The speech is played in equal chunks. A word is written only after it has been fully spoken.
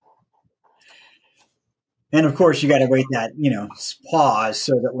And of course, you got to wait that, pause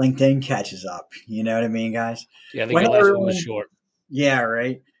so that LinkedIn catches up. You know what I mean, guys? Yeah, I think Well, your hey, last one was everyone. short. Yeah,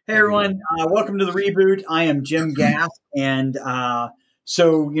 right. Hey, everyone. Welcome to the reboot. I am Jim Gaff. And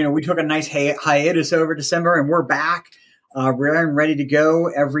we took a nice hiatus over December, and we're back. We're ready to go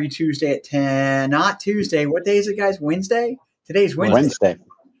every Tuesday at 10. Not Tuesday. What day is it, guys? Wednesday? Today's Wednesday.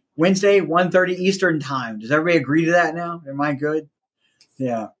 Wednesday, 1:30 Eastern time. Does everybody agree to that now? Am I good?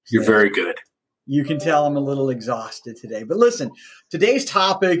 Yeah. You're very good. You can tell I'm a little exhausted today. But listen, today's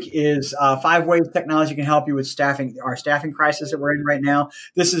topic is 5 ways technology can help you with our staffing crisis that we're in right now.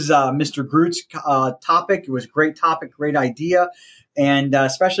 This is Mr. Groot's topic. It was a great topic, great idea. And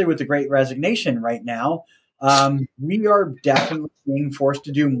especially with the great resignation right now, we are definitely being forced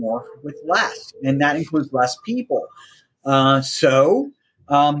to do more with less. And that includes less people. Why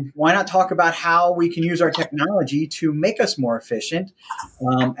not talk about how we can use our technology to make us more efficient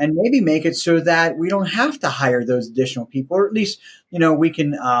and maybe make it so that we don't have to hire those additional people, or at least, we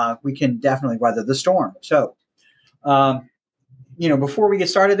can definitely weather the storm. So, before we get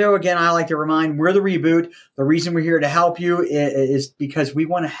started, though, again, I like to remind we're the Reboot. The reason we're here to help you is because we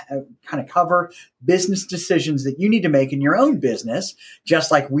want to kind of cover business decisions that you need to make in your own business, just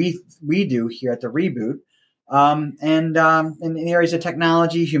like we do here at the Reboot. In the areas of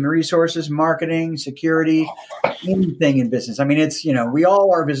technology, human resources, marketing, security, anything in business. I mean, it's, we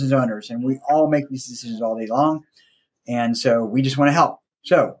all are business owners and we all make these decisions all day long. And so we just want to help.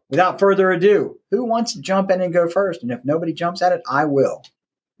 So without further ado, who wants to jump in and go first? And if nobody jumps at it, I will.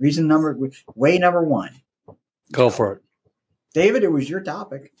 Way number 1. Go for it. David, it was your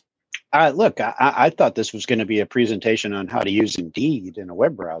topic. Look, I thought this was going to be a presentation on how to use Indeed in a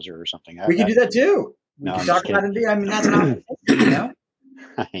web browser or something. We can do that too. We can talk about Indeed. I mean, that's an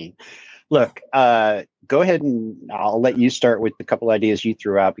opportunity, Look, go ahead and I'll let you start with the couple ideas you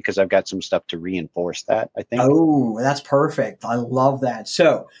threw out because I've got some stuff to reinforce that, I think. Oh, that's perfect. I love that.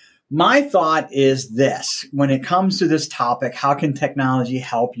 So my thought is this: when it comes to this topic, how can technology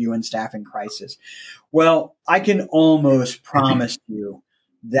help you in staffing crisis? Well, I can almost promise you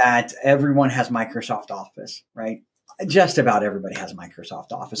that everyone has Microsoft Office, right? Just about everybody has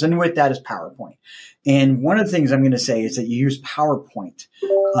Microsoft Office. And with that is PowerPoint. And one of the things I'm going to say is that you use PowerPoint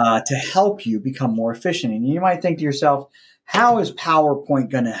to help you become more efficient. And you might think to yourself, how is PowerPoint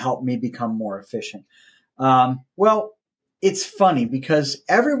going to help me become more efficient? Well, it's funny because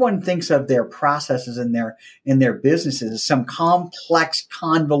everyone thinks of their processes in their businesses as some complex,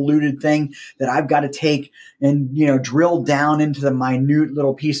 convoluted thing that I've got to take and, drill down into the minute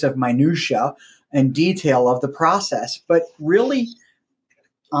little piece of minutia and detail of the process. But really,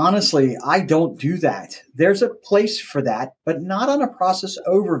 honestly, I don't do that. There's a place for that, but not on a process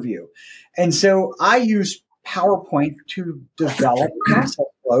overview. And so I use PowerPoint to develop process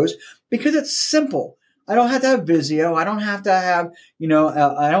flows because it's simple. I don't have to have Visio. I don't have to have, I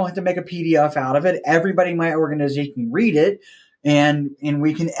don't have to make a PDF out of it. Everybody in my organization can read it and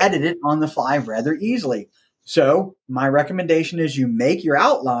we can edit it on the fly rather easily. So my recommendation is you make your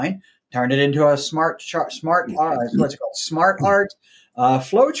outline, turn it into a smart art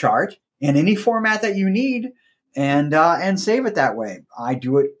flow chart in any format that you need and save it that way. I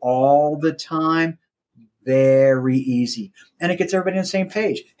do it all the time. Very easy. And it gets everybody on the same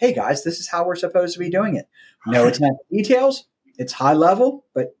page. Hey guys, this is how we're supposed to be doing it. No, it's not details. It's high level,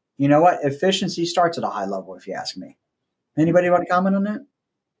 but you know what? Efficiency starts at a high level, if you ask me. Anybody want to comment on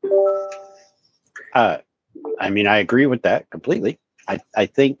that? I agree with that completely. I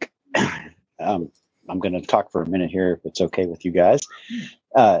think I'm going to talk for a minute here, if it's okay with you guys.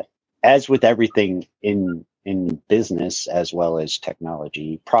 As with everything in business, as well as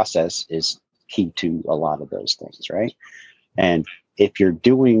technology, process is key to a lot of those things, right? And if you're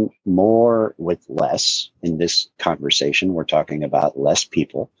doing more with less, in this conversation, we're talking about less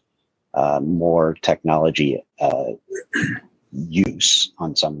people, more technology use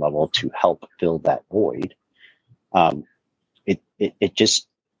on some level to help fill that void. It just,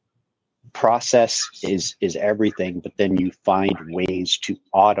 process is everything, but then you find ways to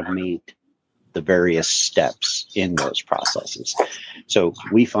automate the various steps in those processes. So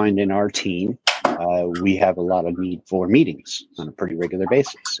we find in our team, we have a lot of need for meetings on a pretty regular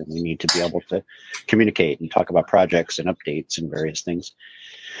basis, and we need to be able to communicate and talk about projects and updates and various things.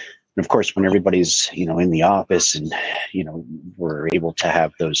 And of course, when everybody's, in the office and, we're able to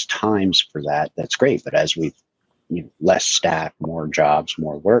have those times for that, that's great. But as we, less staff, more jobs,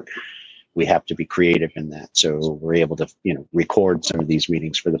 more work, we have to be creative in that. So we're able to, record some of these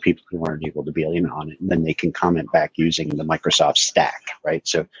meetings for the people who aren't able to be in on it. And then they can comment back using the Microsoft Stack, right?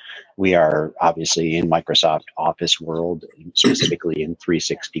 So we are obviously in Microsoft Office world, specifically in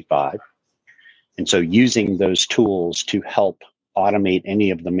 365. And so using those tools to help automate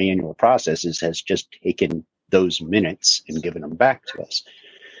any of the manual processes has just taken those minutes and given them back to us.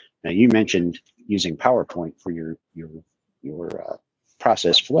 Now, you mentioned using PowerPoint for your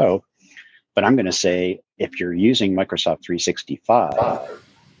process flow, but I'm going to say if you're using Microsoft 365,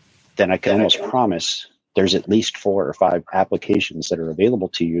 then I can almost promise there's at least 4 or 5 applications that are available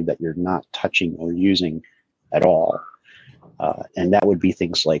to you that you're not touching or using at all. And that would be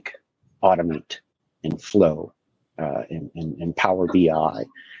things like Automate and Flow and Power BI.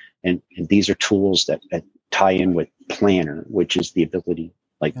 And these are tools that tie in with Planner, which is the ability,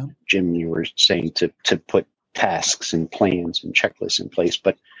 like Jim, you were saying, to put tasks and plans and checklists in place.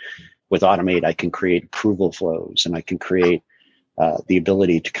 But with Automate, I can create approval flows, and I can create the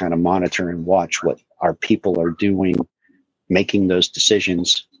ability to kind of monitor and watch what our people are doing, making those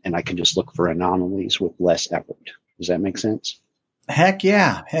decisions, and I can just look for anomalies with less effort. Does that make sense? Heck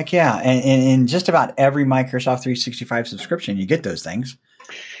yeah. And in just about every Microsoft 365 subscription, you get those things.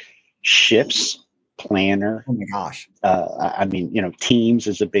 Shifts, Planner. Oh my gosh. I mean, Teams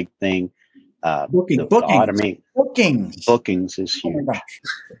is a big thing. Bookings. Automate. Bookings is huge. Oh my gosh.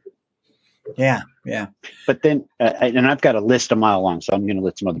 Yeah. But then, and I've got a list a mile long, so I'm going to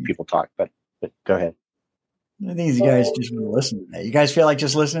let some other people talk, but go ahead. I think you guys just want to listen. You guys feel like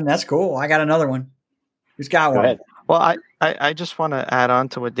just listening? That's cool. I got another one. Who's got one? Go ahead. Well, I just want to add on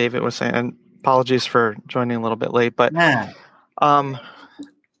to what David was saying, and apologies for joining a little bit late, but the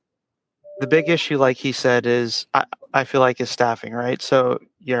big issue, like he said, is I feel like is staffing, right? So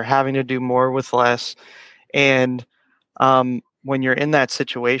you're having to do more with less. And when you're in that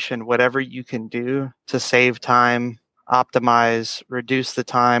situation, whatever you can do to save time, optimize, reduce the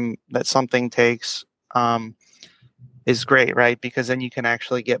time that something takes is great, right? Because then you can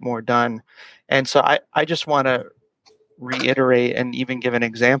actually get more done. And so I just want to reiterate and even give an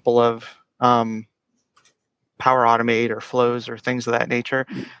example of Power Automate or flows or things of that nature.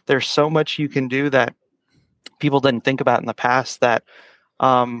 There's so much you can do that people didn't think about in the past that,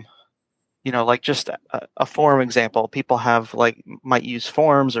 like just a form example, people might use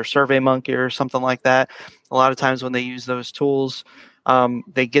Forms or SurveyMonkey or something like that. A lot of times when they use those tools,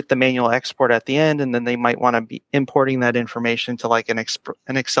 they get the manual export at the end, and then they might want to be importing that information to like an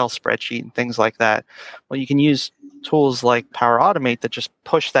Excel spreadsheet and things like that. Well, you can use tools like Power Automate that just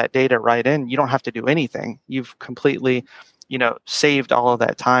push that data right in. You don't have to do anything. You've completely, saved all of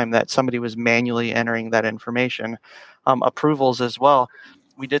that time that somebody was manually entering that information. Approvals as well.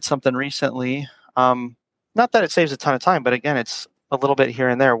 We did something recently. Not that it saves a ton of time, but again, it's a little bit here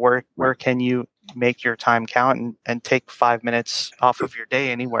and there. Where can you make your time count and take 5 minutes off of your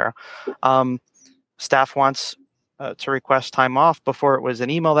day anywhere? Staff wants to request time off. Before it was an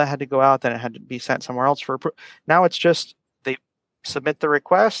email that had to go out, then it had to be sent somewhere else for approval. Now it's just they submit the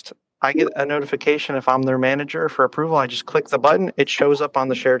request. I get a notification if I'm their manager for approval. I just click the button. It shows up on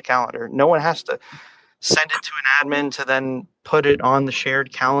the shared calendar. No one has to send it to an admin to then put it on the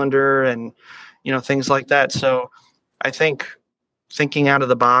shared calendar and, things like that. So I think thinking out of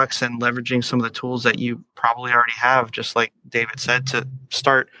the box and leveraging some of the tools that you probably already have, just like David said, to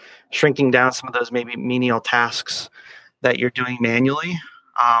start shrinking down some of those maybe menial tasks that you're doing manually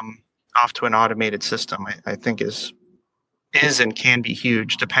off to an automated system, I think is and can be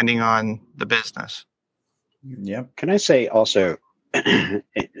huge depending on the business. Yep. Can I say also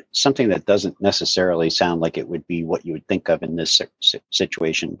something that doesn't necessarily sound like it would be what you would think of in this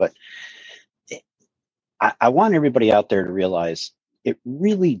situation, but I want everybody out there to realize it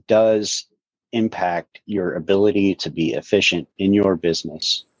really does impact your ability to be efficient in your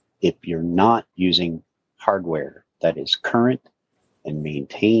business if you're not using hardware that is current and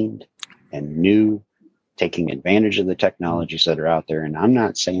maintained and new, taking advantage of the technologies that are out there. And I'm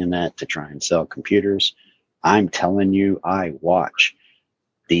not saying that to try and sell computers. I'm telling you, I watch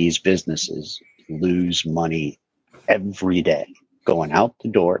these businesses lose money every day going out the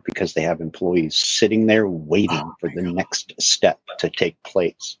door because they have employees sitting there waiting for the next step to take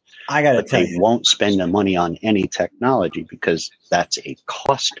place. I got to tell you, they won't spend the money on any technology because that's a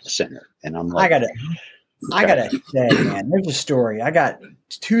cost center. And I'm like, I gotta say, man, there's a story. I got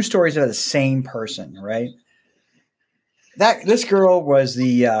 2 stories of the same person, right? This girl was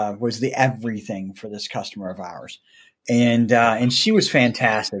the everything for this customer of ours, and she was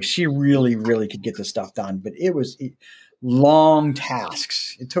fantastic. She really, really could get the stuff done, but it was long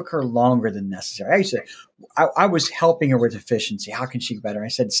tasks. It took her longer than necessary. I was helping her with efficiency. How can she get better? I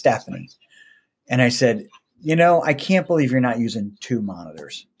said, Stephanie, and I said, I can't believe you're not using 2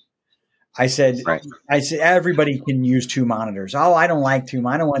 monitors. I said, everybody can use 2 monitors. Oh, I don't like 2.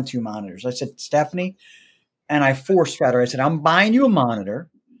 I don't want 2 monitors. I said, Stephanie. And I force fed her. I said, I'm buying you a monitor.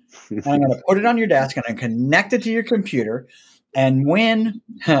 And I'm going to put it on your desk and I'm going to connect it to your computer. And when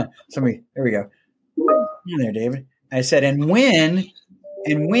there we go. In there, David. I said, and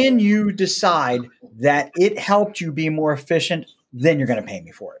when you decide that it helped you be more efficient, then you're going to pay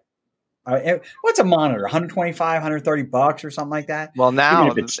me for it. What's a monitor? 125, 130 bucks or something like that? Well, now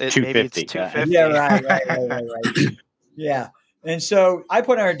Even if it's maybe it's 250. 250. Yeah, right. Yeah. And so I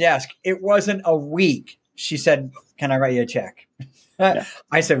put it on her desk. It wasn't a week. She said, "Can I write you a check?" Yeah.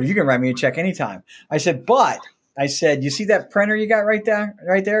 I said, "Well, you can write me a check anytime." I said, you see that printer you got right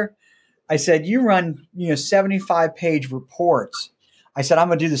there? I said, you run, 75-page reports. I said, I'm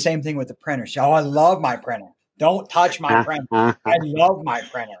going to do the same thing with the printer. She said, "Oh, I love my printer. Don't touch my printer. I love my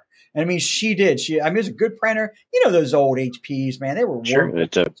printer." And I mean, she did. It's a good printer. Those old HPs, man, they were Sure,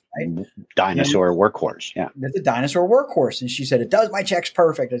 it's a dinosaur workhorse. Yeah, it's a dinosaur workhorse. And she said, "It does my checks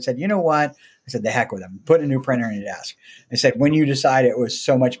perfect." I said, "You know what?" I said, "The heck with them. Put a new printer in your desk." I said, "When you decide it was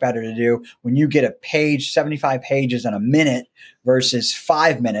so much better to do, when you get a page, 75 pages in a minute versus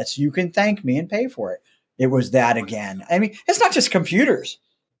 5 minutes, you can thank me and pay for it." It was that again. I mean, it's not just computers.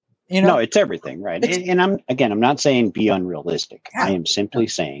 No, it's everything, right? And I'm not saying be unrealistic. Yeah. I am simply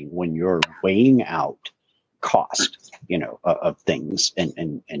saying when you're weighing out cost, of things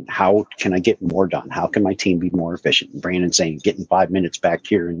and how can I get more done? How can my team be more efficient? And Brandon saying getting 5 minutes back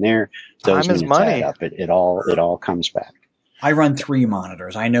here and there, those Time is minutes money. add up. It all comes back. I run 3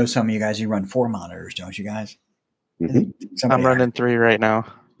 monitors. I know some of you guys, you run 4 monitors, don't you guys? Mm-hmm. I'm running 3 right now.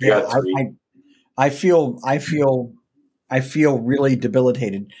 Yeah, I feel really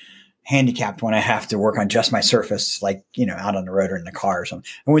debilitated, handicapped when I have to work on just my Surface, like, out on the road or in the car or something.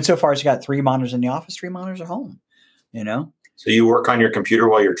 And went so far as you got 3 monitors in the office, 3 monitors at home, So you work on your computer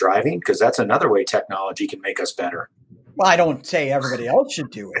while you're driving? Because that's another way technology can make us better. Well, I don't say everybody else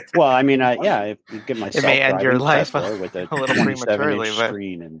should do it. Well, I mean, if you get myself It may end your life with a little 27-inch prematurely, but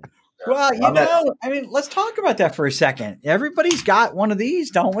screen and Well, let's talk about that for a second. Everybody's got one of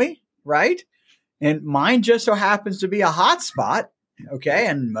these, don't we? Right? And mine just so happens to be a hotspot. Okay.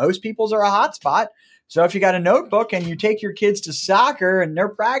 And most people's are a hotspot. So if you got a notebook and you take your kids to soccer and they're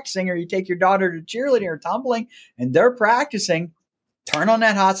practicing, or you take your daughter to cheerleading or tumbling and they're practicing, turn on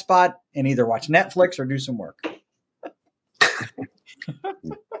that hotspot and either watch Netflix or do some work.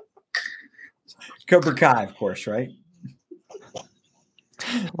 Cobra Kai, of course, right?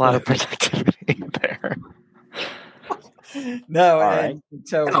 a lot of productivity there. No, right.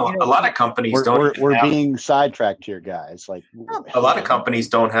 So a lot of companies we're being sidetracked here, guys. Like a lot of companies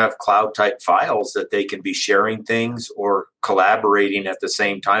don't have cloud type files that they can be sharing things or collaborating at the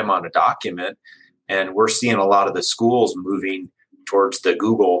same time on a document. And we're seeing a lot of the schools moving towards the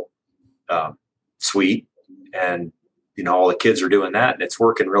Google suite, and all the kids are doing that, and it's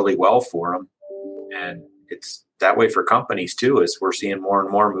working really well for them. And it's that way for companies too, as we're seeing more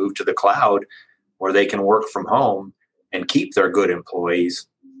and more move to the cloud where they can work from home and keep their good employees.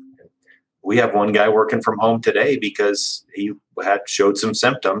 We have one guy working from home today because he showed some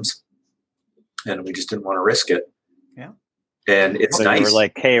symptoms, and we just didn't want to risk it. Yeah. And it's so nice. We're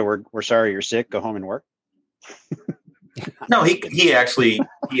like, hey, we're sorry you're sick. Go home and work. No, he actually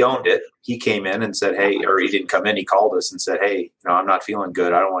owned it. He came in and said, "Hey," or he didn't come in. He called us and said, "Hey, I'm not feeling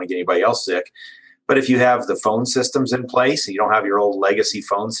good. I don't want to get anybody else sick." But if you have the phone systems in place, you don't have your old legacy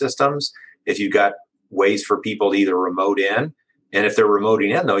phone systems. If you got ways for people to either remote in, and if they're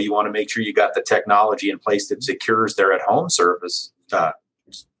remoting in, though, you want to make sure you got the technology in place that secures their at-home service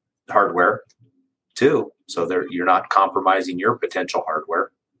hardware too, so you're not compromising your potential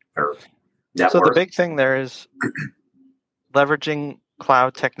hardware or network. So the big thing there is leveraging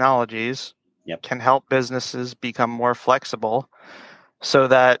cloud technologies can help businesses become more flexible so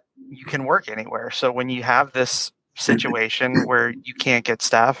that you can work anywhere. So when you have this situation where you can't get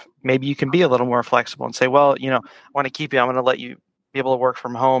staff, maybe you can be a little more flexible and say, well, I want to keep you. I'm going to let you be able to work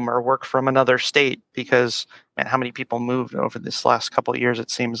from home or work from another state, because how many people moved over this last couple of years?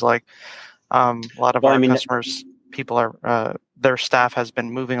 It seems like a lot of our customers, people are, their staff has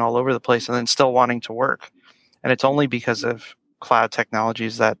been moving all over the place and then still wanting to work. And it's only because of cloud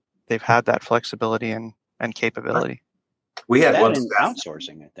technologies that they've had that flexibility and capability. We had one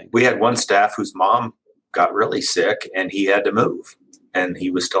outsourcing, I think. We had one staff whose mom got really sick and he had to move, and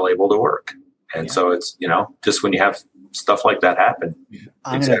he was still able to work. And so it's, just when you have stuff like that happen,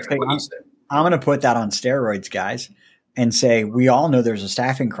 I'm going to put that on steroids, guys, and say, we all know there's a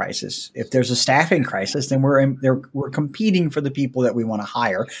staffing crisis. If there's a staffing crisis, then we're competing for the people that we want to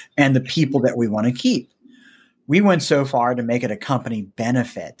hire and the people that we want to keep. We went so far to make it a company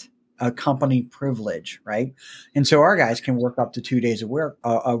benefit, a company privilege, right? And so our guys can work up to 2 days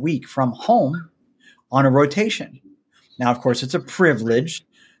a week from home on a rotation. Now, of course, it's a privilege.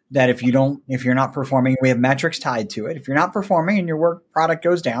 that if you're not performing, we have metrics tied to it. If you're not performing and your work product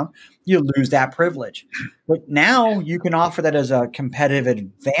goes down, you lose that privilege. But now you can offer that as a competitive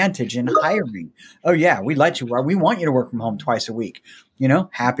advantage in hiring. Oh yeah, we want you to work from home twice a week.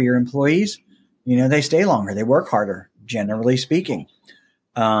 Happier employees, they stay longer, they work harder, generally speaking.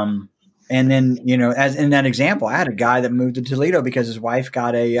 And then, as in that example, I had a guy that moved to Toledo because his wife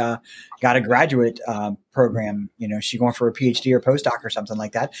got a graduate program. She's going for a PhD or postdoc or something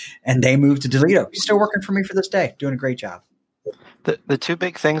like that. And they moved to Toledo. He's still working for me for this day, doing a great job. The two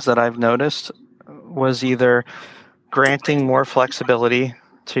big things that I've noticed was either granting more flexibility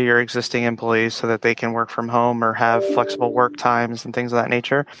to your existing employees so that they can work from home or have flexible work times and things of that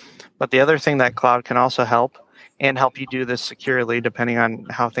nature. But the other thing that cloud can also help you do this securely, depending on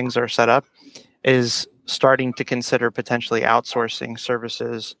how things are set up, is starting to consider potentially outsourcing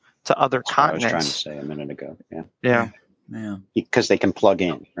services to other continents. I was trying to say a minute ago. Yeah. Because they can plug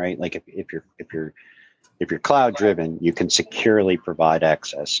in, right? Like if you're cloud driven, you can securely provide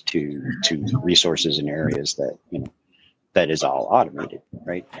access to resources in areas that that is all automated,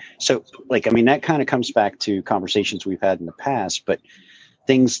 right? So, that kind of comes back to conversations we've had in the past, but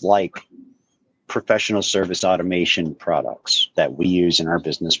things like professional service automation products that we use in our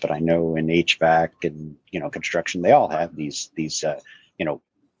business, but I know in HVAC and construction, they all have these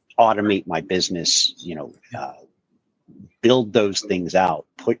automate my business, build those things out,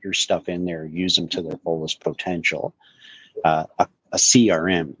 put your stuff in there, use them to their fullest potential. A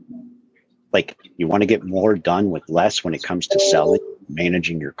CRM, you want to get more done with less when it comes to selling,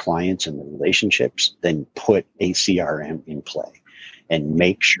 managing your clients and the relationships, then put a CRM in play. And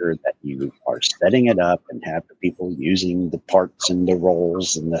make sure that you are setting it up and have the people using the parts and the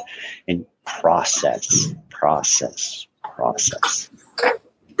roles and process.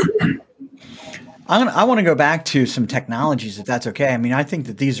 I want to go back to some technologies, if that's okay. I mean, I think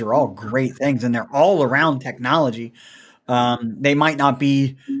that these are all great things, and they're all around technology. They might not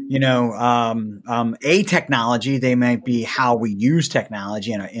be, a technology. They might be how we use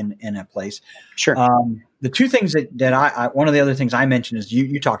technology in a place. Sure. The two things that one of the other things I mentioned is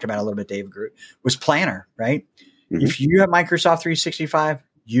you talked about a little bit, Dave Groot, was Planner, right? Mm-hmm. If you have Microsoft 365,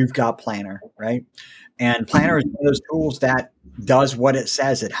 you've got Planner, right? And Planner is one of those tools that does what it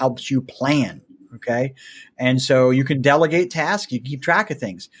says. It helps you plan, okay? And so you can delegate tasks. You can keep track of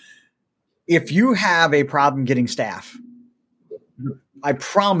things. If you have a problem getting staff, I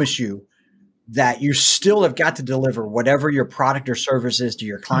promise you that you still have got to deliver whatever your product or service is to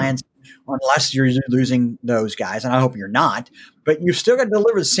your clients, unless you're losing those guys. And I hope you're not, but you've still got to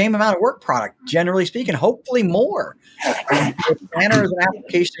deliver the same amount of work product, generally speaking, hopefully more. Planner is an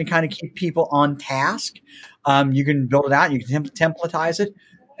application to kind of keep people on task. You can build it out. You can templatize it.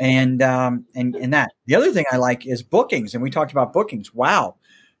 And that. The other thing I like is bookings. And we talked about bookings. Wow.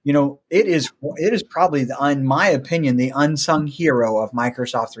 It is probably, in my opinion, the unsung hero of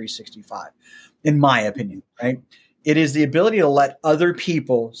Microsoft 365, in my opinion, right? It is the ability to let other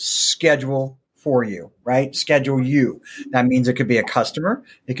people schedule for you, right? Schedule you. That means it could be a customer,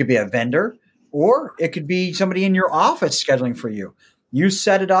 it could be a vendor, or it could be somebody in your office scheduling for you. You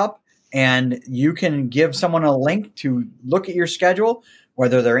set it up and you can give someone a link to look at your schedule,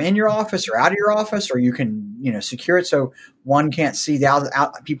 whether they're in your office or out of your office, or you can, secure it so one can't see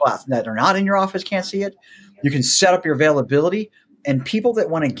people that are not in your office can't see it. You can set up your availability, and people that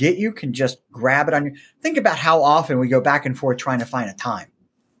want to get you can just grab it on your. Think about how often we go back and forth trying to find a time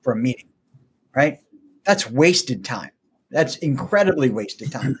for a meeting, right? That's wasted time. That's incredibly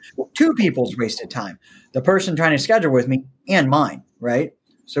wasted time. Two people's wasted time. The person trying to schedule with me and mine, right?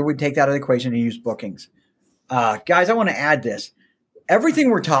 So we take that out of the equation and use bookings. Guys, I want to add this.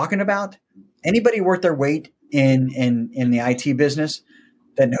 Everything we're talking about, anybody worth their weight in the IT business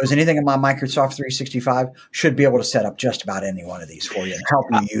that knows anything about Microsoft 365 should be able to set up just about any one of these for you and help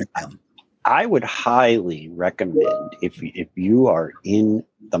you use them. I would highly recommend, if you are in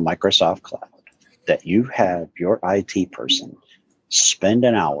the Microsoft cloud, that you have your IT person spend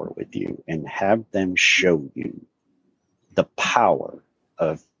an hour with you and have them show you the power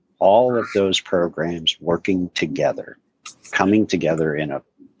of all of those programs working together, coming together in a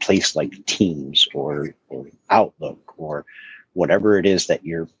place like Teams or Outlook or whatever it is that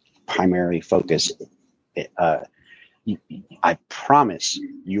your primary focus. I promise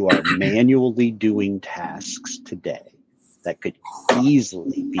you are manually doing tasks today that could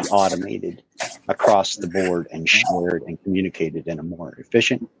easily be automated across the board and shared and communicated in a more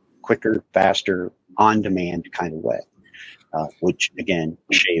efficient, quicker, faster, on-demand kind of way, which again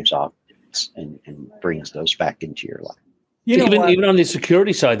shaves off and brings those back into your life. Even on the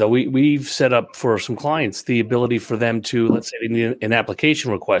security side, though, we've set up for some clients the ability for them to, let's say, they need an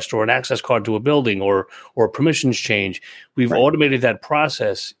application request or an access card to a building or permissions change. We've automated that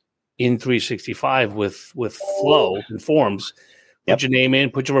process in 365 with Flow and Forms. Put your name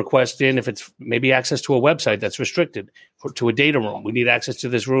in, put your request in. If it's maybe access to a website that's restricted to a data room, we need access to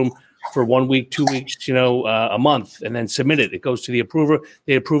this room for 1 week, 2 weeks, a month, and then submit it. It goes to the approver.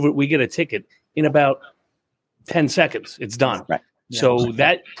 They approve it. We get a ticket in about 10 seconds. It's done. Right. So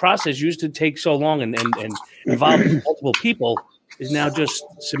that process used to take so long and involve multiple people is now just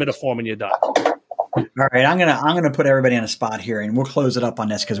submit a form and you're done. All right, I'm gonna put everybody on a spot here, and we'll close it up on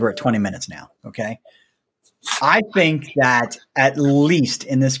this because we're at 20 minutes now. Okay. I think that at least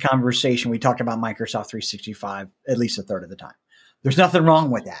in this conversation, we talked about Microsoft 365 at least a third of the time. There's nothing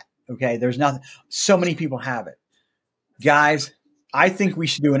wrong with that. Okay. There's nothing. So many people have it. Guys, I think we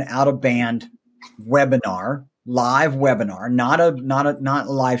should do an out of band webinar, live webinar, not a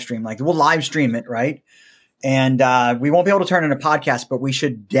live stream. Like we'll live stream it. Right. And we won't be able to turn it into a podcast, but we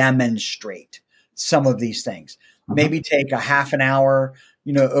should demonstrate some of these things. Maybe take a half an hour,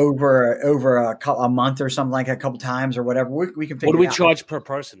 over a month or something, like a couple times or whatever. We can figure What do we out. charge per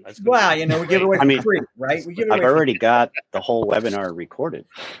person? That's Well, we give it away for free, right? We give it I've away for already free. got the whole webinar recorded.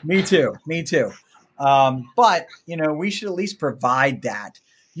 Me too. But we should at least provide that.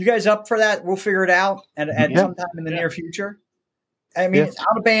 You guys up for that? We'll figure it out at sometime in the near future. I mean, it's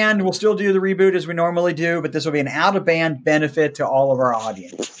out of band. We'll still do the reboot as we normally do, but this will be an out of band benefit to all of our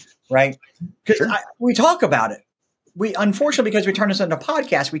audience, right? Because we talk about it. We unfortunately, because we turn this into a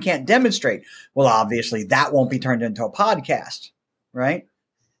podcast, we can't demonstrate. Well, obviously, that won't be turned into a podcast, right?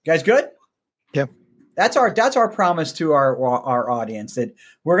 You guys good? Yeah. That's our promise to our audience, that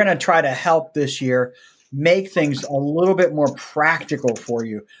we're going to try to help this year make things a little bit more practical for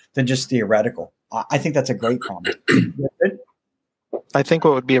you than just theoretical. I think that's a great promise. I think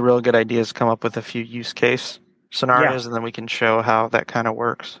what would be a real good idea is come up with a few use case scenarios, and then we can show how that kind of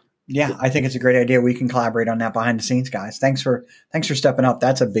works. Yeah, I think it's a great idea. We can collaborate on that behind the scenes, guys. Thanks for stepping up.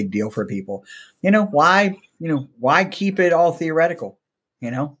 That's a big deal for people. Why keep it all theoretical?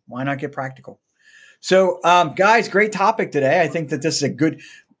 Why not get practical? So, guys, great topic today. I think that this is a good,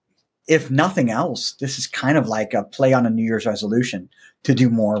 if nothing else, this is kind of like a play on a New Year's resolution to do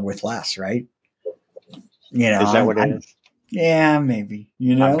more with less, right? Is that what it is? Yeah, maybe.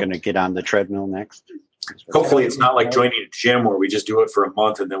 I'm going to get on the treadmill next. Hopefully it's not like joining a gym where we just do it for a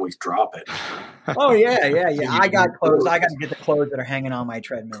month and then we drop it. Oh, yeah. I got clothes. I got to get the clothes that are hanging on my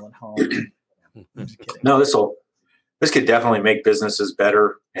treadmill at home. No, this could definitely make businesses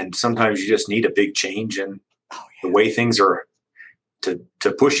better. And sometimes you just need a big change in the way things are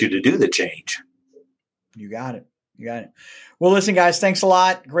to push you to do the change. You got it. Well, listen, guys, thanks a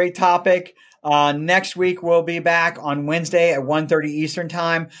lot. Great topic. Next week, we'll be back on Wednesday at 1:30 Eastern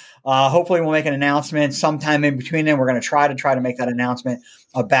time. Hopefully we'll make an announcement sometime in between then. We're going to try to make that announcement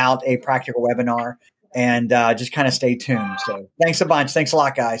about a practical webinar, and just kind of stay tuned. So thanks a bunch. Thanks a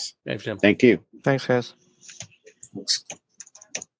lot, guys. Thanks, Jim. Thank you. Thanks, guys. Thanks.